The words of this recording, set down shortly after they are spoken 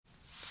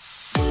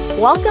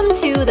Welcome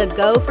to the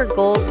Go for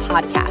Gold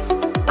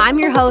podcast. I'm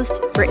your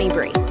host, Brittany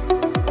Bree.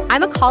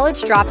 I'm a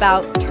college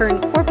dropout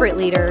turned corporate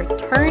leader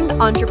turned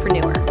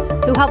entrepreneur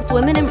who helps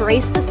women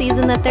embrace the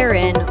season that they're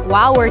in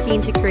while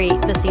working to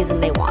create the season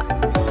they want.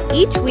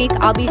 Each week,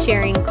 I'll be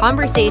sharing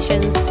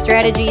conversations,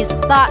 strategies,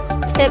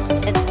 thoughts, tips,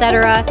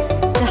 etc.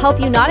 to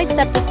help you not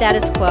accept the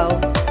status quo,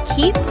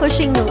 keep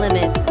pushing the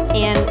limits,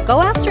 and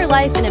go after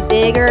life in a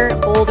bigger,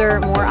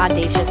 bolder, more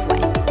audacious way.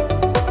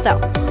 So,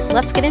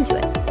 let's get into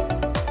it.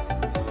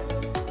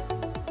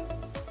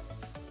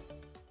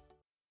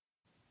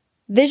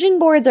 Vision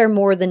boards are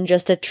more than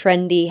just a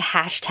trendy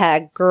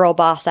hashtag girl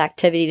boss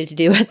activity to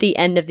do at the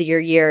end of your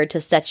year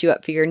to set you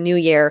up for your new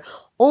year,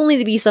 only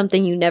to be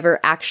something you never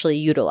actually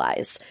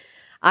utilize.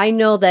 I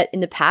know that in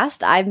the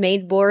past, I've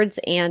made boards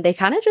and they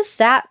kind of just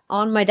sat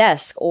on my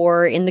desk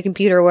or in the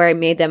computer where I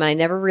made them, and I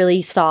never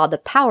really saw the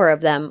power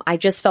of them. I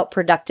just felt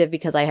productive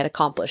because I had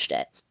accomplished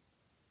it.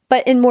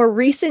 But in more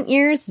recent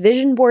years,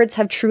 vision boards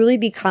have truly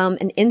become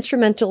an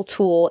instrumental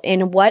tool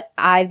in what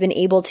I've been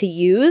able to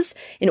use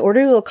in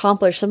order to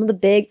accomplish some of the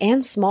big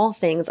and small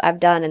things I've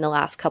done in the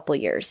last couple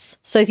years.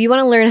 So if you want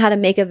to learn how to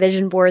make a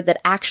vision board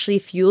that actually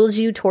fuels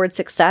you towards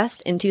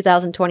success in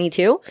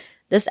 2022,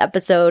 this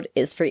episode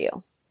is for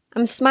you.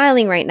 I'm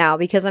smiling right now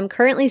because I'm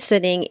currently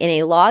sitting in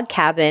a log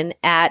cabin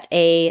at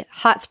a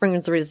hot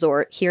springs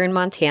resort here in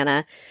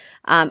Montana.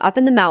 Up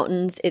in the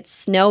mountains. It's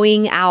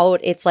snowing out.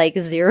 It's like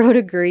 0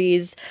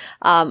 degrees.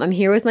 I'm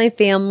here with my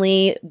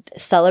family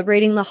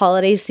celebrating the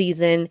holiday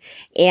season.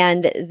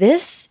 And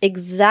this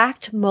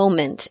exact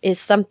moment is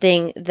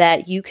something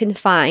that you can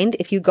find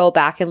if you go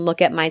back and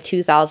look at my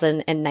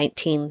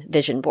 2019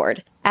 vision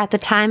board. At the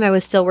time, I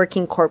was still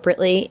working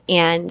corporately,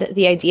 and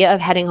the idea of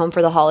heading home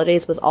for the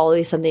holidays was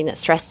always something that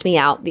stressed me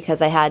out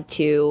because I had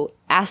to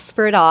ask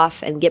for it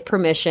off and get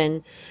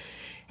permission.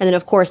 And then,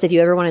 of course, if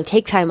you ever want to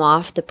take time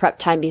off, the prep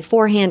time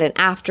beforehand and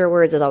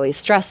afterwards is always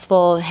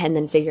stressful. And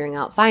then figuring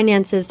out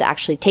finances to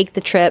actually take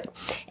the trip.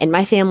 And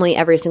my family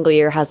every single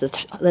year has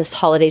this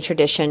holiday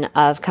tradition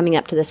of coming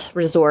up to this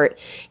resort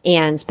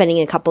and spending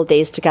a couple of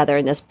days together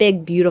in this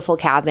big, beautiful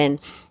cabin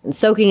and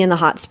soaking in the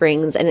hot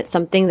springs. And it's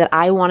something that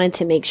I wanted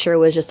to make sure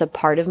was just a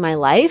part of my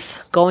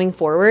life going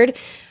forward.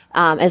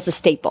 As a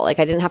staple. Like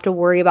I didn't have to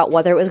worry about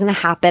whether it was going to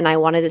happen. I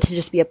wanted it to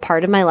just be a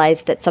part of my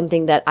life. That's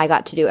something that I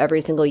got to do every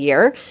single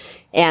year.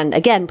 And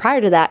again, prior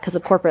to that, because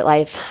of corporate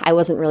life, I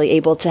wasn't really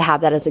able to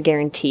have that as a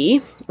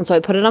guarantee. And so I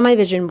put it on my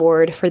vision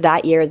board for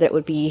that year that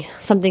would be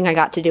something I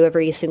got to do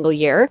every single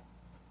year.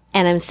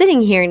 And I'm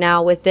sitting here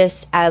now with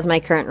this as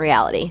my current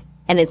reality.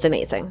 And it's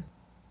amazing.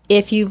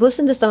 If you've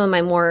listened to some of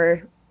my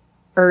more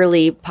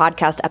early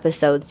podcast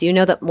episodes, you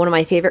know that one of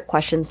my favorite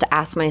questions to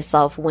ask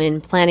myself when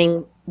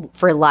planning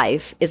for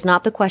life is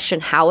not the question,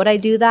 how would I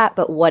do that,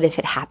 but what if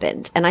it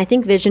happened? And I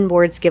think vision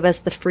boards give us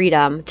the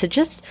freedom to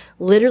just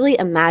literally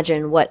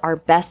imagine what our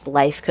best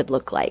life could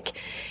look like.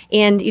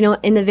 And, you know,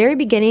 in the very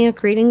beginning of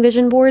creating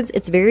vision boards,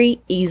 it's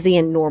very easy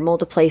and normal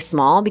to play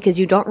small because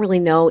you don't really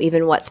know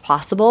even what's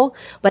possible.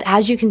 But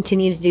as you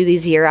continue to do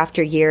these year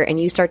after year and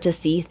you start to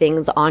see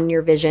things on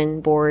your vision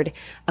board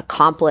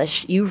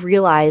accomplished, you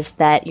realize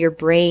that your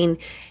brain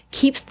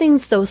keeps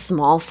things so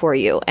small for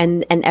you.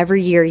 And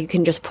every year you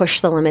can just push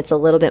the limits a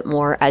little bit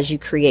more as you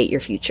create your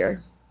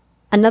future.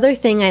 Another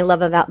thing I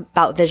love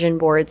about vision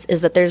boards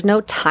is that there's no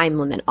time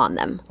limit on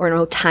them or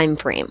no time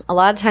frame. A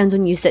lot of times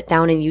when you sit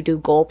down and you do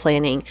goal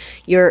planning,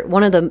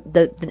 one of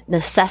the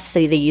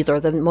necessities or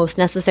the most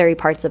necessary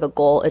parts of a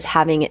goal is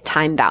having it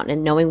time bound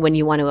and knowing when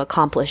you want to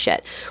accomplish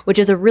it, which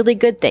is a really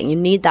good thing. You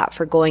need that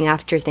for going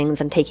after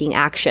things and taking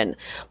action.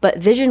 But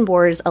vision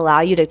boards allow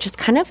you to just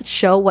kind of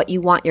show what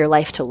you want your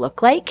life to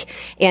look like.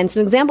 And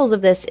some examples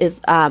of this is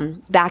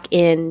back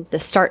in the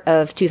start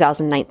of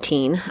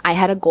 2019, I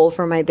had a goal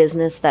for my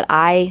business that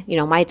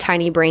my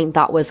tiny brain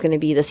thought was going to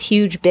be this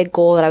huge, big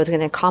goal that I was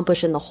going to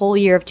accomplish in the whole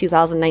year of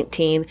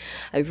 2019.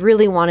 I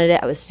really wanted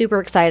it. I was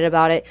super excited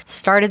about it.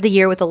 Started the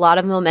year with a lot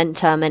of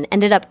momentum and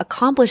ended up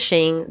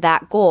accomplishing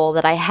that goal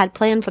that I had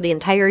planned for the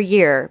entire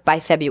year by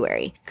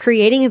February.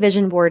 Creating a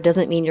vision board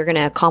doesn't mean you're going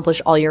to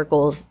accomplish all your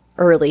goals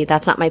early.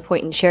 That's not my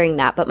point in sharing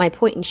that. But my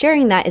point in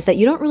sharing that is that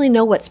you don't really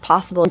know what's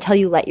possible until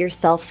you let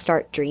yourself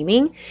start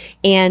dreaming.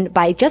 And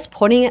by just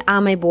putting it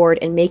on my board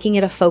and making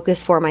it a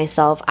focus for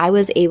myself, I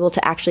was able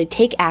to actually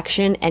take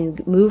action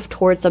and move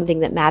towards something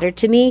that mattered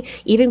to me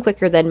even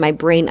quicker than my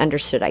brain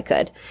understood I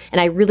could. And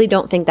I really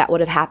don't think that would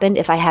have happened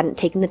if I hadn't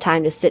taken the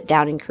time to sit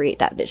down and create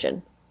that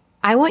vision.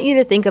 I want you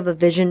to think of a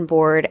vision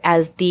board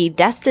as the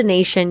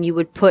destination you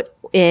would put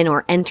in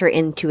or enter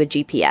into a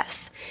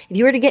GPS. If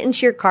you were to get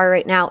into your car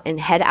right now and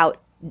head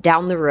out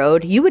down the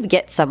road, you would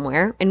get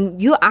somewhere,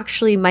 and you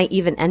actually might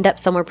even end up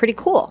somewhere pretty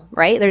cool,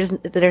 right?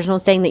 There's no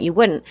saying that you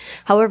wouldn't.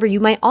 However,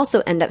 you might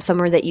also end up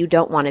somewhere that you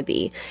don't want to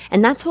be.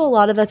 And that's how a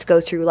lot of us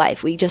go through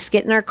life. We just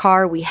get in our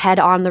car, we head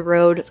on the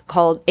road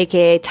called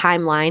AKA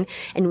timeline,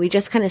 and we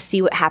just kind of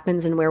see what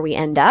happens and where we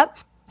end up.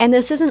 And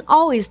this isn't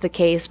always the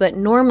case, but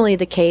normally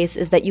the case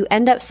is that you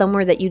end up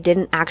somewhere that you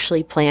didn't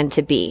actually plan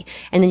to be.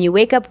 And then you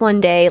wake up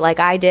one day, like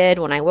I did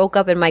when I woke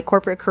up in my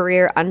corporate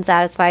career,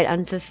 unsatisfied,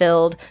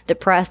 unfulfilled,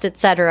 depressed,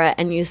 etc.,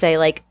 and you say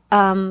like,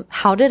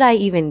 how did I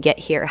even get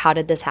here? How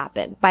did this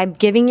happen? By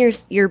giving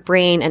your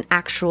brain an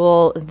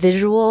actual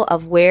visual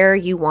of where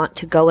you want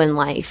to go in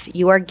life,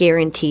 you are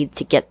guaranteed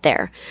to get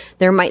there.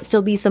 There might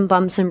still be some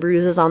bumps and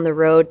bruises on the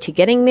road to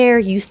getting there.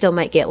 You still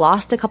might get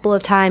lost a couple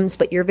of times,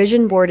 but your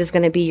vision board is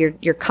going to be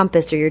your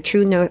compass or your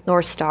true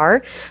North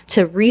Star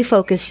to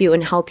refocus you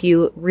and help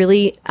you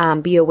really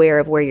be aware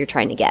of where you're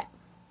trying to get.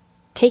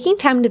 Taking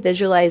time to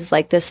visualize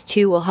like this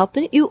too will help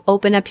you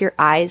open up your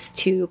eyes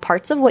to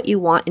parts of what you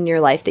want in your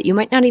life that you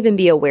might not even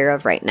be aware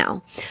of right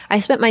now.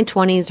 I spent my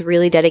 20s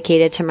really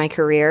dedicated to my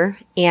career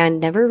and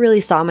never really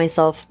saw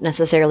myself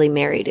necessarily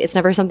married. It's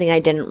never something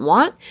I didn't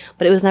want,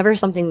 but it was never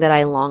something that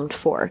I longed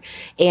for.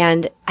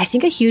 And I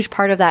think a huge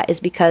part of that is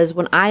because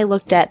when I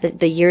looked at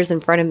the years in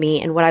front of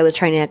me and what I was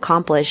trying to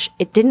accomplish,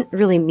 it didn't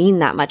really mean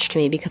that much to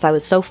me because I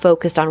was so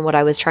focused on what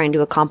I was trying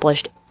to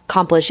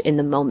accomplish in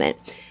the moment.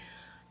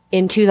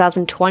 In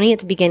 2020, at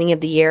the beginning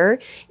of the year,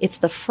 it's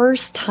the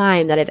first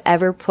time that I've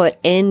ever put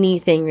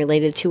anything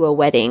related to a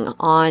wedding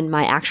on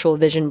my actual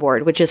vision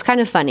board, which is kind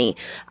of funny,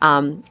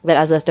 that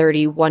as a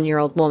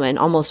 31-year-old woman,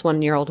 almost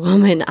 1-year-old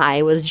woman,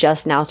 I was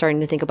just now starting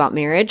to think about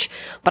marriage.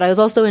 But I was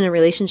also in a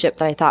relationship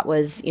that I thought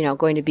was,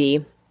 going to be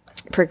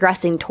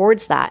progressing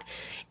towards that.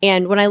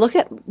 And when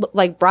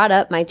I brought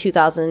up my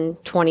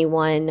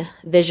 2021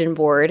 vision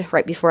board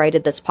right before I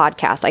did this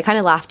podcast, I kind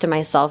of laughed to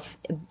myself,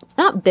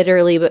 not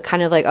bitterly, but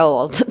kind of like, oh,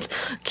 well,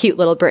 cute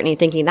little Brittany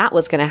thinking that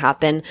was going to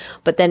happen.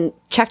 But then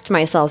checked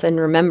myself and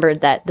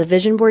remembered that the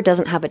vision board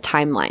doesn't have a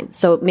timeline.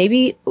 So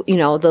maybe,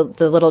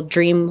 the little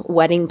dream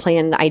wedding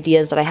plan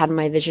ideas that I had on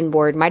my vision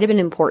board might have been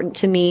important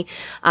to me,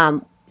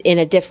 in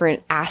a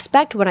different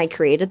aspect when I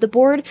created the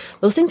board.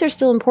 Those things are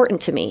still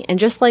important to me. And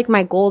just like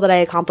my goal that I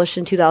accomplished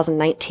in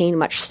 2019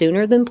 much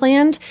sooner than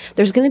planned,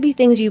 there's going to be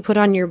things you put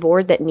on your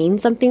board that mean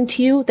something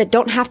to you that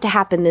don't have to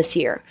happen this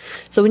year.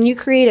 So when you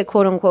create a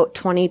quote unquote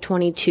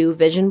 2022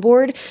 vision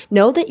board,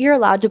 know that you're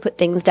allowed to put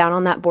things down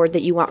on that board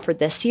that you want for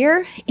this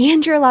year.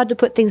 And you're allowed to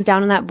put things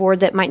down on that board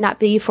that might not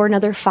be for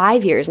another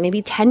 5 years,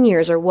 maybe 10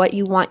 years, or what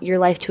you want your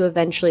life to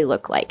eventually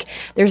look like.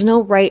 There's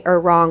no right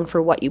or wrong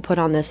for what you put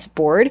on this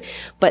board,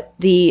 but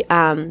the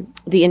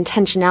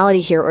intentionality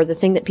here, or the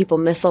thing that people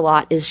miss a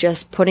lot, is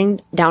just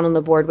putting down on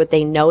the board what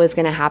they know is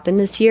going to happen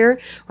this year,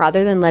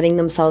 rather than letting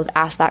themselves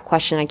ask that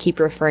question I keep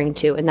referring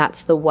to, and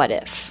that's the what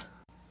if.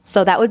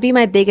 So that would be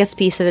my biggest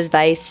piece of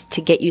advice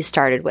to get you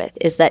started with,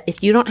 is that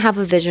if you don't have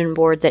a vision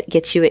board that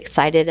gets you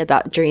excited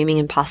about dreaming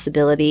and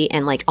possibility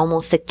and like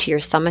almost sick to your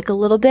stomach a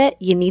little bit,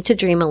 you need to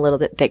dream a little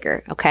bit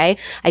bigger, okay?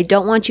 I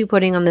don't want you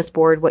putting on this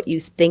board what you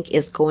think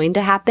is going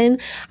to happen.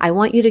 I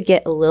want you to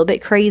get a little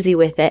bit crazy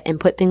with it and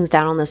put things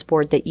down on this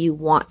board that you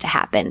want to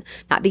happen.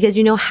 Not because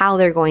you know how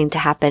they're going to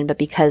happen, but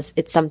because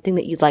it's something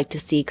that you'd like to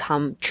see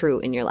come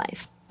true in your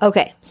life.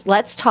 Okay, so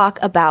let's talk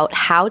about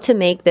how to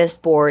make this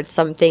board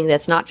something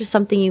that's not just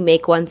something you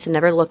make once and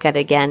never look at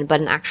again, but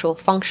an actual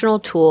functional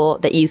tool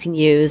that you can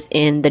use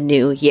in the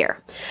new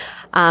year.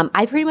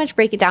 I pretty much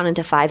break it down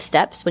into 5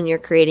 steps when you're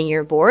creating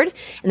your board,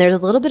 and there's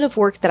a little bit of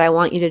work that I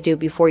want you to do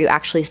before you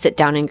actually sit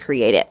down and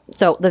create it.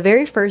 So the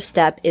very first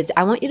step is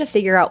I want you to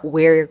figure out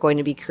where you're going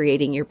to be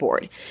creating your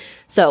board.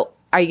 So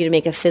are you going to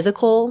make a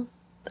physical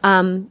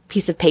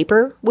piece of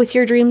paper with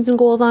your dreams and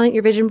goals on it,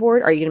 your vision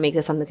board? Are you going to make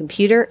this on the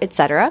computer,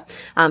 etc.?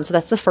 So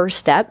that's the first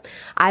step.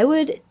 I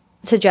would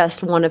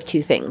suggest one of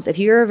 2 things. If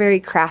you're a very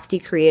crafty,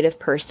 creative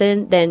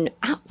person, then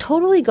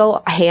totally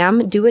go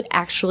ham. Do it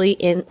actually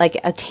in like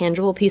a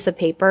tangible piece of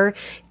paper.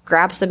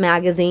 Grab some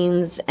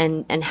magazines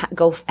and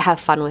go have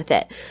fun with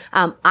it.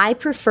 I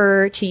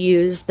prefer to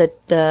use the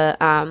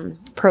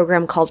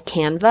program called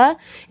Canva.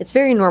 It's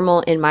very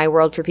normal in my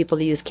world for people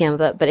to use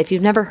Canva, but if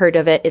you've never heard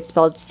of it, it's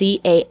spelled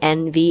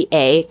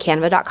Canva,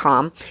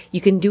 canva.com.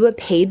 You can do a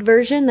paid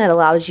version that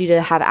allows you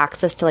to have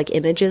access to like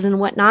images and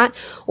whatnot,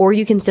 or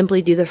you can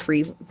simply do the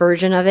free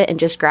version of it and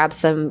just grab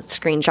some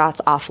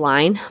screenshots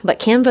offline. But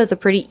Canva is a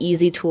pretty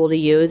easy tool to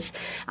use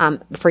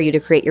for you to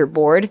create your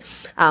board.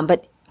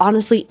 But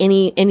honestly,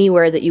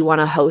 anywhere that you want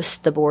to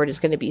host the board is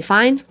going to be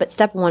fine. But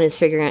step 1 is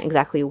figuring out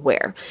exactly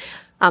where.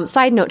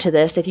 Side note to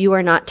this, if you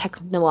are not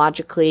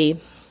technologically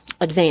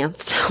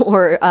advanced,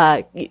 or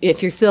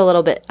if you feel a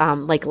little bit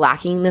like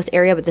lacking in this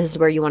area, but this is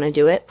where you want to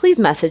do it, please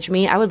message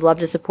me. I would love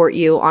to support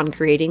you on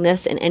creating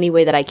this in any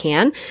way that I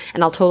can.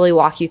 And I'll totally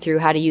walk you through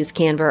how to use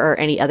Canva or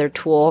any other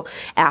tool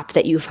app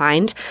that you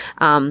find.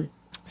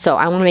 So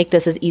I want to make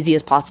this as easy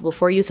as possible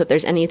for you. So if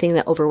there's anything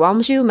that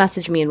overwhelms you,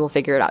 message me and we'll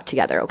figure it out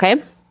together,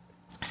 okay?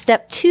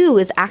 Step 2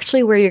 is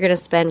actually where you're going to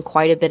spend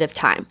quite a bit of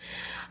time.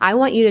 I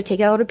want you to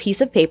take out a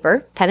piece of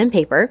paper, pen and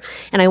paper,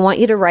 and I want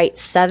you to write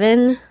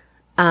 7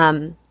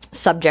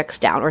 subjects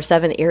down, or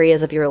 7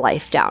 areas of your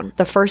life down.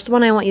 The first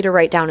one I want you to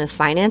write down is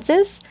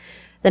finances.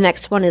 The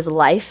next one is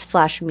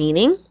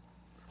life/meaning,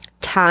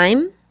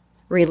 time,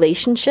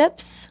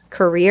 relationships,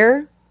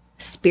 career,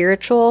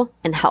 spiritual,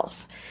 and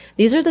health.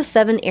 These are the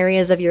 7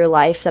 areas of your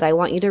life that I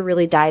want you to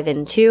really dive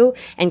into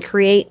and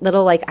create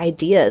little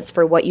ideas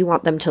for what you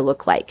want them to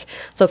look like.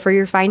 So for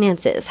your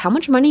finances, how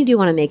much money do you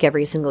want to make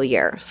every single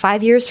year?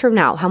 5 years from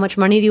now, how much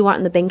money do you want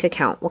in the bank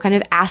account? What kind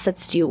of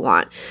assets do you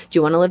want? Do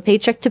you want to live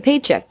paycheck to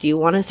paycheck? Do you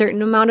want a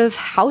certain amount of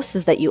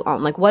houses that you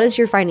own? What does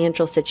your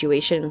financial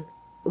situation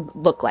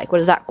look like?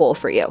 What is that goal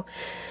for you?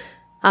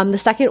 The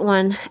second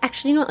one,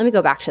 actually, let me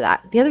go back to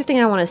that. The other thing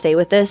I want to say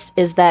with this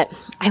is that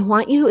I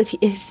want you,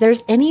 if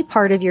there's any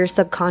part of your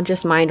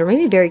subconscious mind or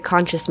maybe very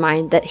conscious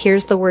mind that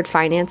hears the word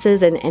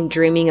finances and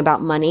dreaming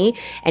about money,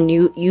 and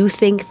you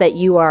think that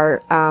you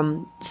are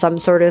some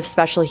sort of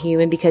special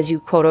human because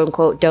you quote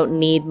unquote don't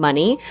need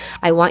money,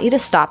 I want you to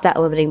stop that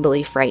limiting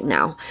belief right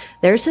now.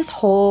 There's this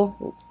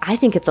whole, I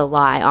think it's a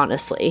lie,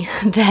 honestly,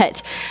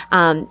 that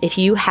if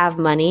you have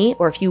money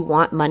or if you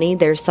want money,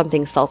 there's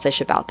something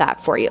selfish about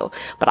that for you.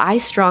 But I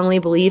strongly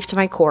believe to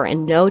my core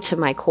and know to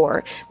my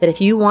core that if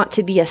you want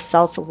to be a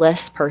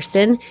selfless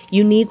person,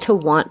 you need to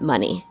want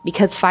money,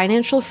 because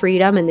financial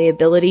freedom and the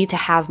ability to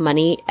have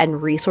money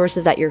and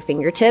resources at your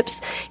fingertips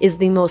is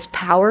the most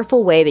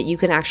powerful way that you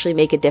can actually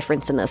make a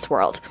difference in this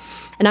world.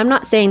 And I'm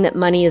not saying that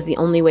money is the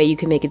only way you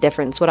can make a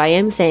difference. What I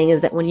am saying is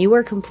that when you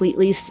are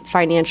completely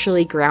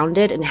financially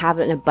grounded and have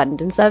an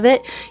abundance of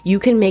it, you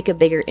can make a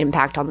bigger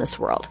impact on this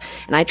world.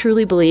 And I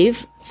truly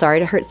believe, sorry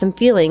to hurt some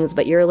feelings,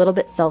 but you're a little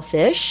bit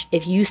selfish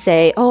if you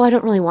say, oh, I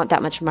don't really want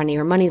that much money,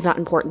 or money's not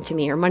important to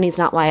me, or money's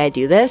not why I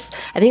do this.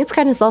 I think it's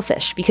kind of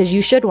selfish, because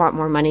you should want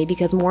more money,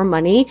 because more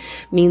money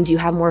means you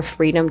have more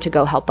freedom to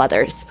go help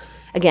others.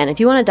 Again, if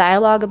you want to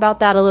dialogue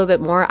about that a little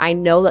bit more, I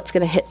know that's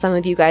going to hit some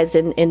of you guys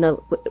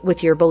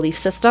with your belief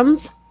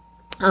systems.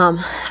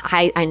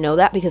 I know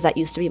that because that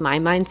used to be my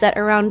mindset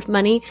around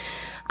money.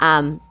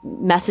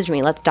 Message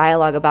me, let's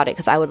dialogue about it,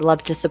 because I would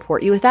love to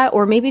support you with that,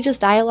 or maybe just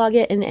dialogue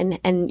it and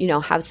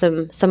have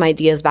some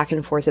ideas back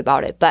and forth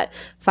about it. But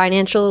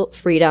financial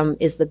freedom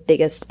is the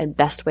biggest and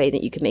best way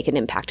that you can make an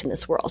impact in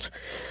this world.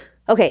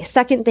 Okay,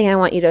 second thing I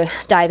want you to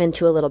dive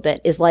into a little bit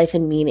is life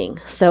and meaning.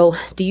 So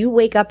do you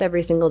wake up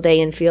every single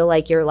day and feel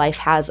like your life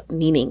has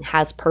meaning,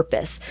 has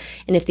purpose?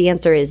 And if the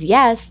answer is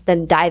yes,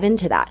 then dive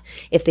into that.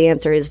 If the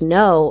answer is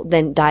no,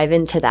 then dive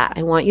into that.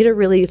 I want you to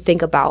really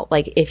think about,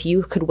 if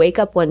you could wake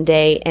up one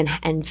day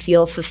and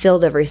feel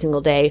fulfilled every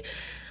single day,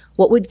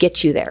 what would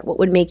get you there? What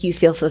would make you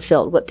feel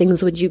fulfilled? What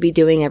things would you be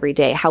doing every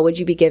day? How would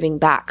you be giving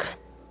back?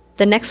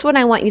 The next one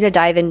I want you to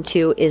dive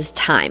into is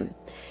time.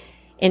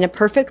 In a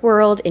perfect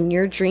world, in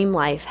your dream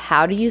life,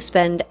 how do you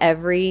spend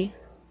every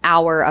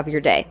hour of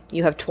your day?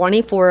 You have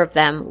 24 of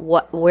them.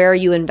 Where are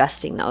you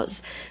investing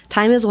those?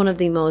 Time is one of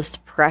the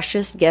most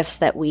precious gifts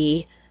that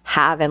we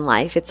have in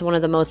life. It's one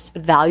of the most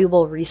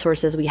valuable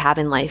resources we have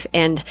in life.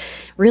 And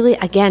really,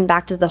 again,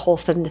 back to the whole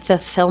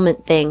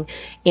fulfillment thing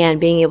and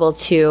being able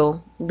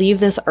to leave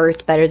this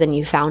earth better than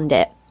you found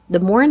it. The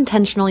more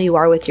intentional you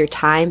are with your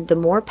time, the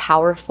more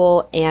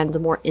powerful and the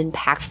more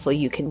impactful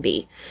you can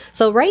be.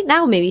 So right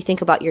now, maybe think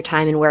about your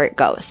time and where it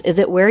goes. Is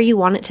it where you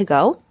want it to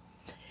go?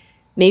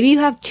 Maybe you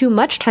have too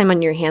much time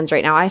on your hands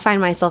right now. I find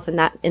myself in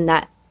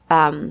that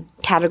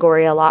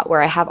category a lot,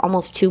 where I have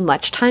almost too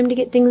much time to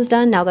get things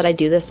done now that I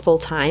do this full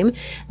time,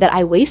 that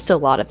I waste a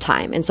lot of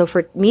time. And so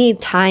for me,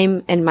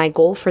 time and my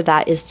goal for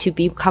that is to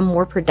become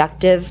more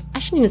productive. I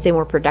shouldn't even say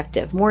more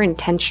productive, more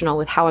intentional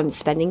with how I'm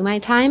spending my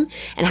time,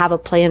 and have a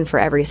plan for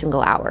every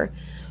single hour.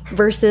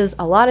 Versus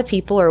a lot of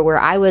people, or where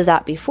I was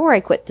at before I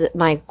quit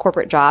my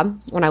corporate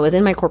job, when I was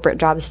in my corporate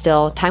job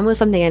still, time was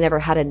something I never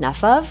had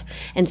enough of.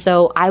 And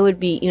so I would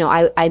be,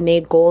 I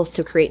made goals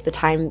to create the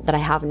time that I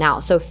have now.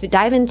 So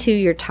dive into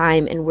your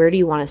time and where do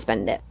you want to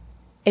spend it?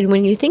 And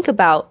when you think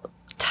about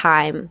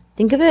time,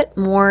 think of it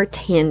more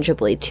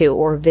tangibly too,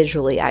 or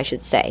visually, I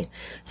should say.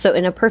 So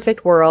in a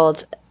perfect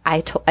world,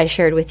 I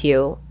shared with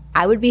you,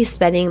 I would be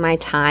spending my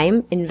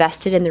time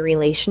invested in the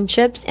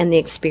relationships and the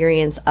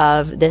experience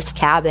of this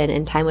cabin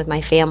and time with my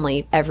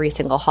family every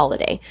single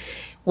holiday.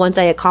 Once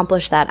I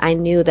accomplished that, I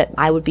knew that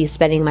I would be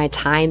spending my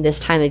time this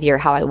time of year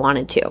how I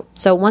wanted to.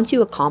 So once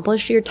you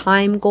accomplish your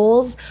time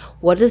goals,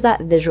 what does that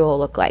visual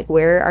look like?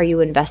 Where are you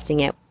investing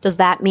it? Does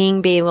that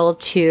mean being able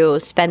to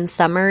spend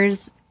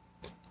summers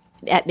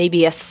at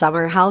maybe a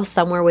summer house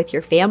somewhere with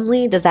your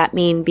family? Does that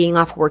mean being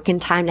off work in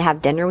time to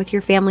have dinner with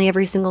your family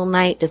every single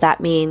night? Does that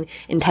mean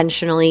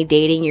intentionally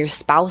dating your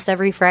spouse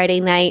every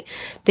Friday night?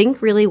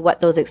 Think really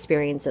what those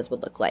experiences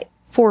would look like.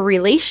 For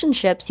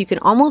relationships, you can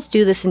almost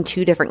do this in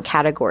 2 different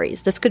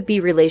categories. This could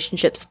be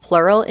relationships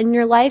plural in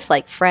your life,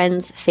 like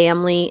friends,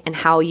 family, and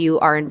how you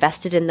are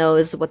invested in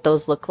those, what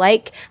those look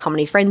like, how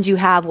many friends you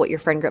have, what your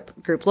friend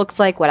group looks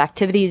like, what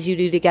activities you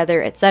do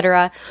together,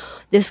 etc.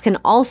 This can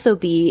also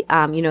be,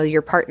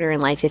 your partner in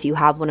life if you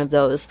have one of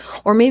those,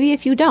 or maybe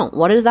if you don't.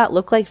 What does that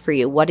look like for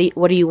you? What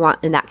do you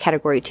want in that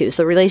category too?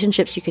 So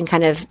relationships you can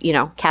kind of,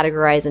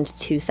 categorize into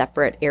 2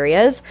 separate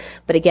areas,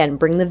 but again,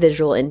 bring the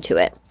visual into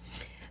it.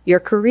 Your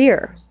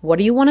career, what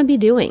do you want to be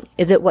doing?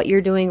 Is it what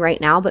you're doing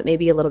right now, but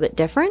maybe a little bit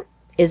different?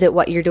 Is it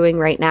what you're doing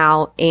right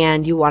now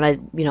and you want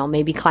to,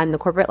 maybe climb the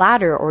corporate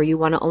ladder, or you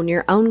want to own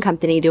your own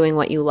company doing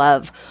what you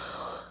love?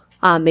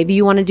 Maybe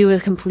you want to do a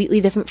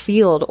completely different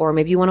field, or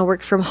maybe you want to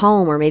work from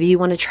home, or maybe you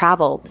want to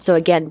travel. So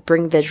again,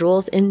 bring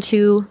visuals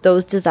into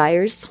those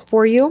desires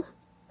for you.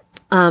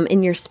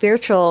 In your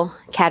spiritual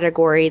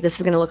category, this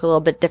is going to look a little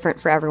bit different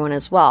for everyone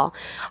as well.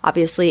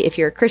 Obviously, if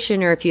you're a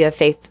Christian or if you have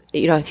faith,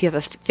 if you have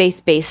a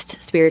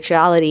faith-based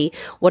spirituality,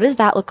 what does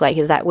that look like?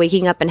 Is that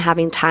waking up and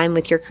having time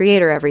with your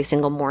Creator every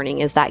single morning?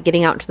 Is that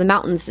getting out into the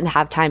mountains and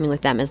have timing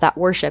with them? Is that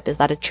worship? Is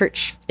that a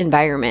church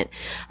environment?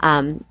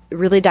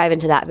 Really dive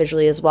into that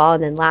visually as well.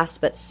 And then last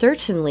but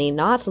certainly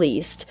not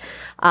least,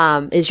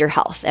 is your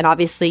health. And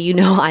obviously,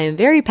 I am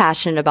very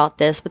passionate about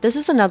this, but this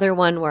is another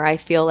one where I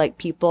feel like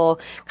people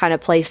kind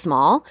of play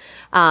small.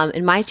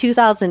 In my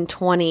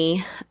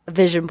 2020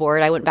 vision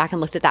board, I went back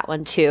and looked at that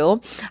one too.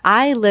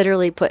 I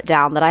literally put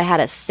down that I had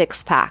a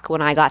 6-pack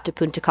when I got to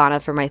Punta Cana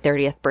for my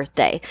 30th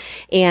birthday.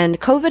 And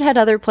COVID had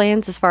other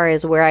plans as far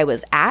as where I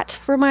was at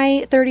for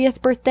my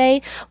 30th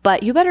birthday,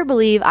 but you better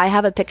believe I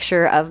have a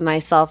picture of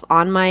myself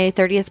on my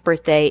 30th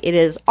birthday. It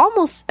is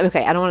almost,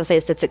 okay, I don't want to say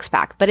it's a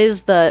 6-pack, but it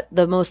is the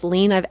most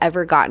lean I've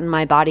ever gotten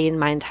my body in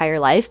my entire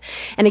life.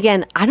 And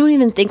again, I don't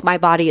even think my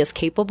body is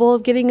capable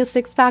of getting a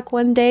 6-pack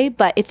one day,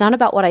 but it's not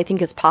about what I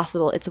think is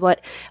possible. It's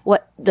what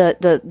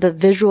the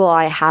visual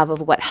I have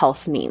of what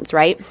health means,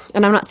 right?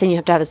 And I'm not saying you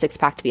have to have a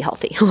 6-pack to be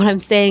healthy. What I'm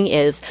saying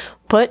is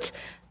put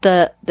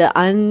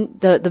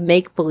the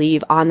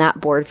make-believe on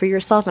that board for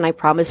yourself, and I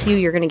promise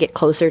you're going to get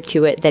closer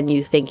to it than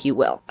you think you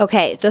will.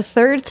 Okay, the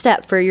third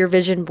step for your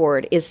vision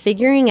board is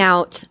figuring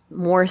out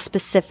more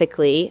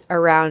specifically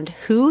around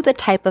who the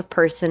type of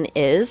person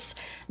is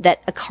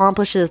that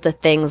accomplishes the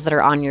things that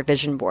are on your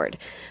vision board.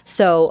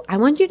 So I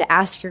want you to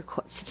ask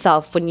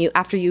yourself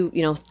after you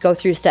go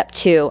through step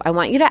 2, I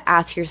want you to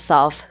ask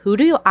yourself, who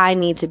do I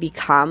need to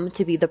become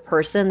to be the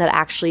person that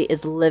actually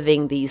is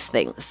living these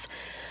things?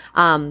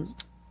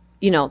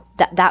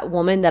 That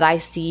woman that I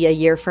see a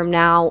year from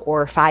now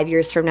or 5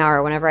 years from now,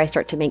 or whenever I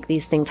start to make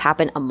these things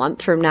happen, a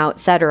month from now,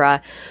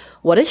 etc.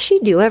 What does she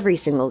do every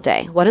single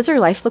day? What does her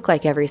life look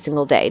like every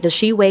single day? Does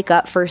she wake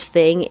up first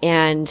thing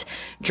and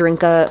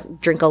drink a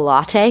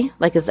latte?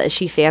 Like, is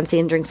she fancy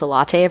and drinks a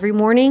latte every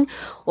morning?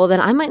 Well, then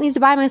I might need to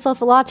buy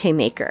myself a latte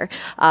maker,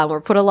 or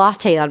put a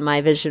latte on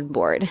my vision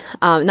board.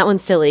 And that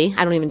one's silly.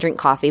 I don't even drink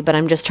coffee, but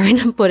I'm just trying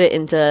to put it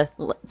into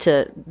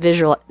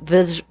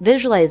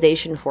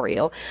visualization for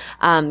you.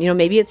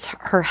 Maybe it's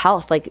her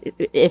health. Like,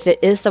 if it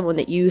is someone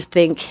that you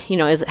think,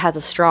 has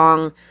a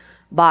strong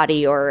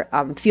body or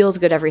feels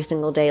good every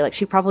single day, like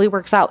she probably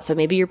works out. So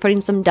maybe you're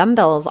putting some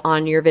dumbbells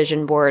on your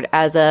vision board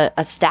as a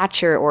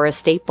stature or a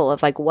staple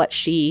of like one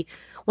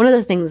of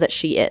the things that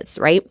she is,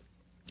 right?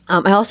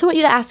 I also want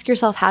you to ask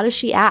yourself, how does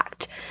she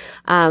act?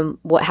 How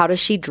does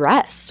she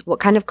dress?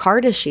 What kind of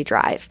car does she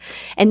drive?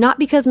 And not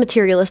because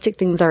materialistic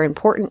things are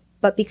important,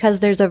 but because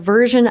there's a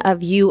version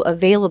of you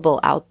available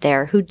out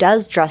there who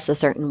does dress a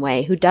certain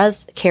way, who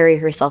does carry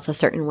herself a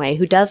certain way,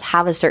 who does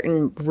have a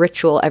certain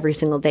ritual every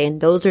single day. And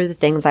those are the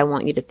things I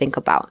want you to think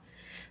about.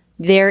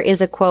 There is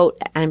a quote,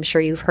 and I'm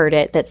sure you've heard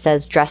it, that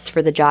says, dress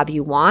for the job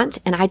you want.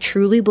 And I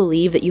truly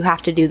believe that you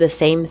have to do the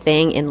same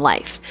thing in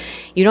life.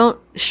 You don't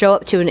show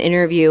up to an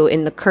interview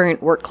in the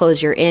current work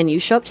clothes you're in. You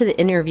show up to the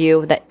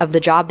interview of the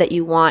job that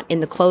you want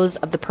in the clothes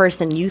of the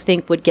person you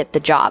think would get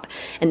the job.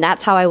 And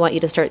that's how I want you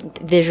to start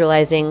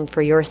visualizing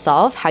for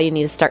yourself how you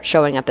need to start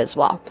showing up as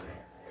well.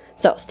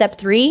 So step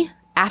 3,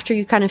 after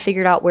you kind of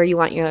figured out where you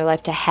want your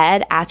life to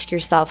head, ask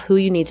yourself who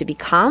you need to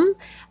become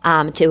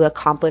to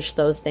accomplish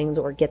those things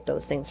or get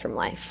those things from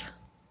life.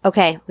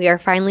 Okay, we are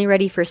finally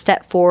ready for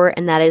step 4,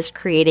 and that is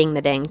creating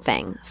the dang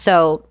thing.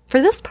 So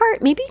for this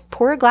part, maybe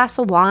pour a glass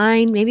of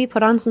wine, maybe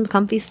put on some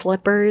comfy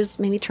slippers,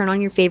 maybe turn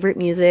on your favorite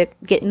music,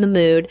 get in the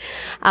mood.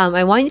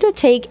 I want you to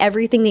take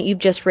everything that you've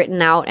just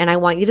written out, and I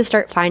want you to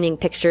start finding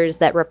pictures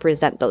that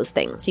represent those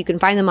things. You can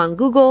find them on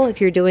Google.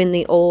 If you're doing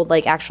the old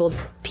actual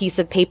piece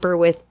of paper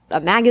with a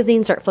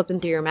magazine, start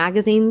flipping through your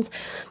magazines,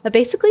 but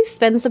basically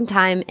spend some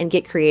time and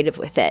get creative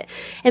with it.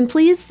 And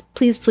please,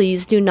 please,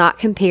 please do not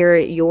compare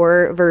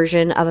your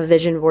version of a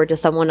vision board to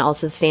someone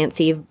else's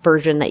fancy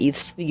version that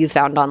you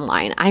found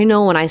online. I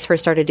know when I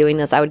first started doing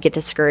this, I would get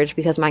discouraged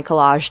because my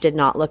collage did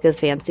not look as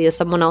fancy as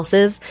someone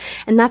else's.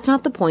 And that's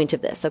not the point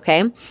of this.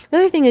 Okay. The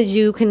other thing is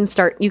you can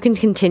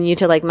continue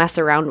to mess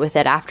around with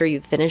it after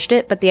you've finished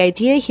it. But the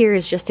idea here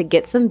is just to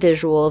get some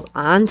visuals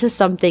onto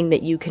something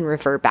that you can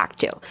refer back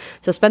to.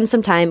 So spend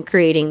some time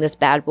creating this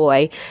bad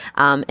boy,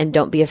 and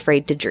don't be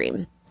afraid to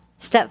dream.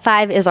 Step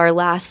 5 is our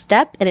last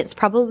step, and it's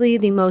probably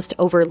the most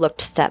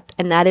overlooked step,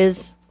 and that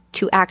is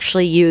to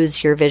actually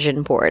use your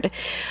vision board.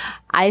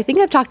 I think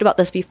I've talked about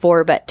this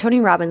before, but Tony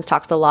Robbins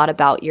talks a lot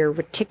about your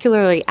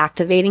reticularly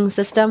activating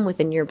system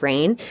within your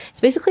brain. It's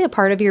basically a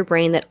part of your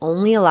brain that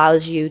only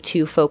allows you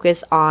to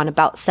focus on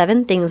about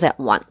 7 things at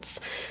once.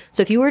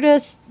 So if you were to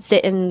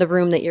sit in the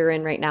room that you're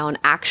in right now and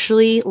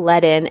actually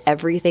let in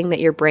everything that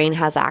your brain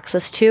has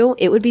access to,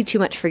 it would be too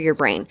much for your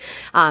brain.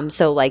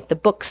 So like the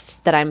books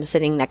that I'm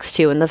sitting next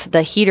to, and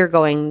the heater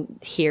going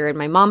here, and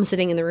my mom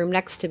sitting in the room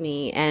next to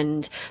me,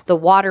 and the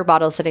water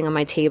bottle sitting on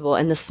my table,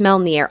 and the smell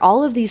in the air,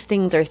 all of these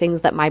things are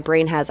things that my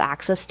brain has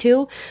access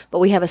to, but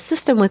we have a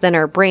system within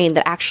our brain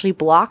that actually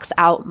blocks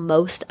out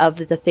most of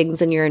the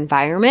things in your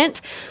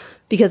environment.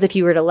 Because if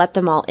you were to let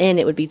them all in,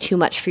 it would be too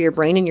much for your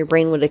brain and your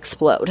brain would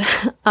explode,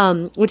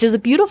 which is a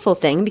beautiful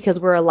thing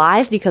because we're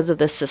alive because of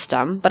this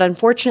system. But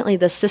unfortunately,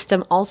 the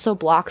system also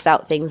blocks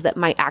out things that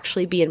might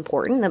actually be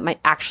important, that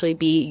might actually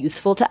be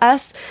useful to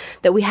us,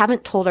 that we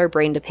haven't told our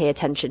brain to pay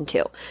attention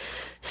to.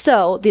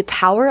 So the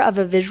power of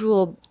a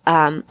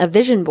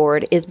vision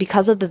board is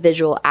because of the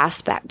visual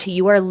aspect.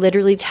 You are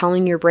literally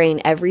telling your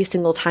brain every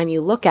single time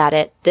you look at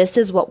it, this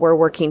is what we're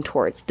working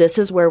towards. This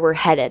is where we're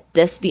headed.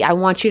 I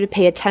want you to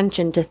pay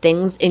attention to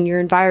things in your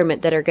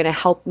environment that are going to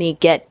help me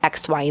get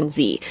X, Y, and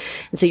Z.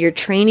 And so you're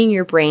training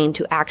your brain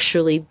to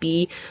actually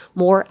be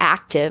more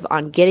active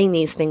on getting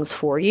these things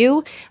for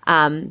you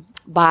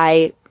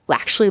by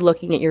actually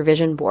looking at your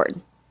vision board.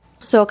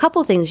 So a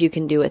couple things you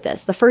can do with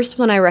this. The first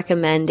one I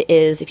recommend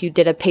is if you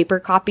did a paper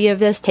copy of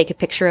this, take a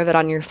picture of it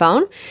on your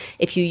phone.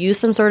 If you use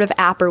some sort of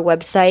app or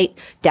website,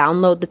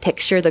 download the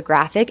picture, the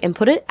graphic, and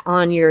put it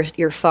on your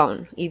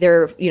phone,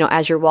 either,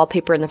 as your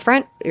wallpaper in the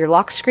front, your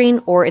lock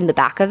screen, or in the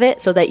back of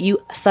it, so that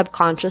you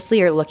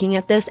subconsciously are looking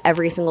at this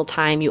every single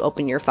time you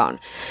open your phone.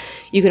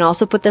 You can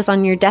also put this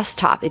on your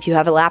desktop if you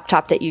have a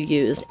laptop that you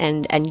use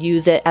and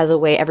use it as a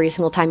way every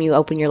single time you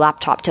open your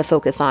laptop to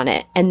focus on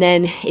it. And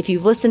then if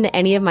you've listened to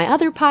any of my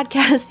other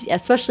podcasts,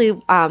 especially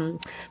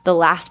the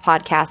last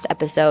podcast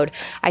episode,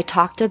 I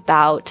talked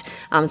about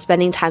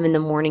spending time in the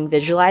morning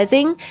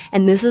visualizing.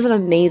 And this is an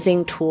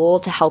amazing tool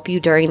to help you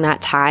during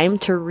that time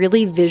to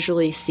really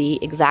visually see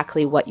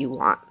exactly what you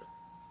want.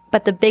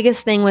 But the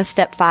biggest thing with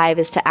step 5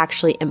 is to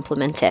actually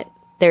implement it.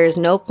 There is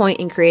no point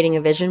in creating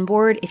a vision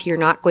board if you're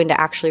not going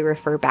to actually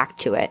refer back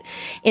to it.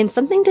 And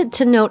something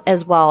to note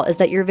as well is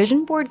that your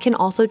vision board can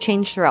also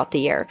change throughout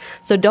the year.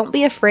 So don't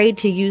be afraid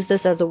to use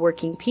this as a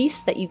working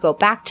piece that you go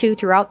back to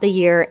throughout the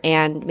year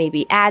and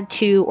maybe add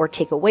to or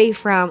take away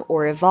from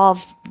or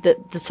evolve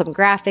some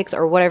graphics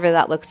or whatever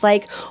that looks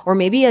like. Or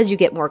maybe as you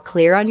get more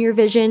clear on your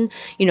vision,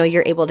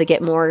 you're able to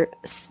get more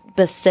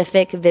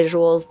specific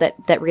visuals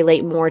that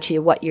relate more to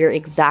what you're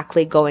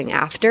exactly going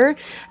after.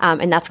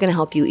 And that's going to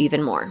help you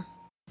even more.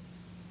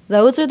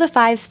 Those are the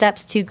 5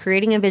 steps to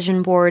creating a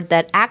vision board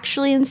that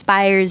actually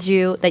inspires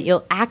you, that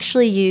you'll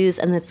actually use,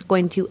 and that's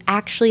going to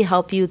actually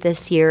help you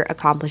this year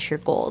accomplish your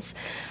goals.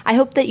 I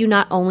hope that you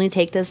not only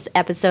take this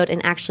episode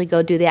and actually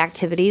go do the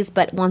activities,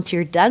 but once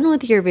you're done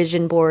with your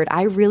vision board,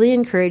 I really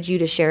encourage you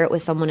to share it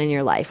with someone in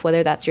your life,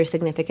 whether that's your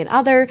significant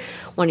other,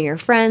 one of your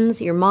friends,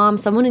 your mom,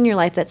 someone in your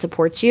life that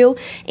supports you.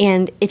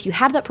 And if you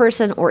have that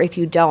person or if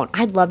you don't,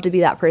 I'd love to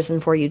be that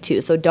person for you too.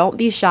 So don't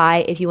be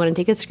shy. If you want to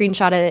take a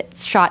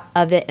screenshot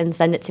of it and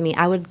send it to me,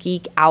 I would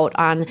geek out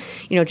on,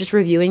 just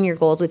reviewing your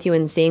goals with you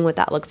and seeing what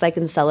that looks like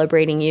and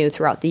celebrating you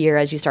throughout the year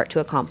as you start to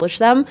accomplish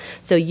them.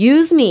 So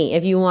use me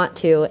if you want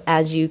to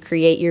as you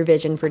create your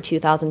vision for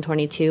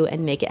 2022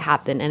 and make it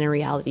happen in a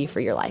reality for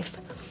your life.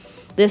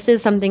 This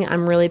is something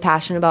I'm really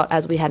passionate about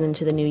as we head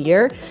into the new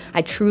year.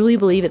 I truly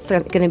believe it's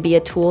going to be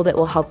a tool that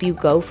will help you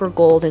go for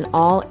gold in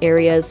all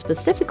areas,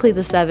 specifically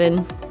the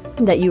 7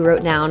 that you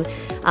wrote down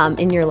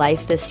in your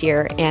life this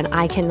year. And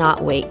I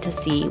cannot wait to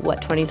see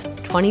what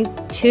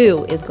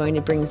 2022 is going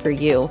to bring for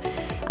you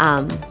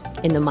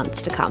in the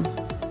months to come.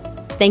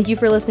 Thank you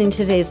for listening to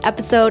today's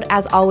episode.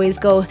 As always,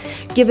 go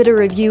give it a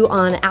review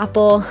on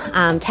Apple.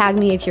 Tag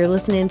me if you're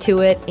listening to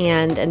it.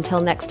 And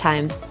until next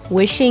time,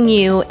 wishing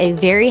you a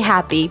very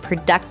happy,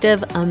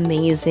 productive,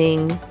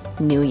 amazing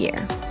new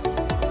year.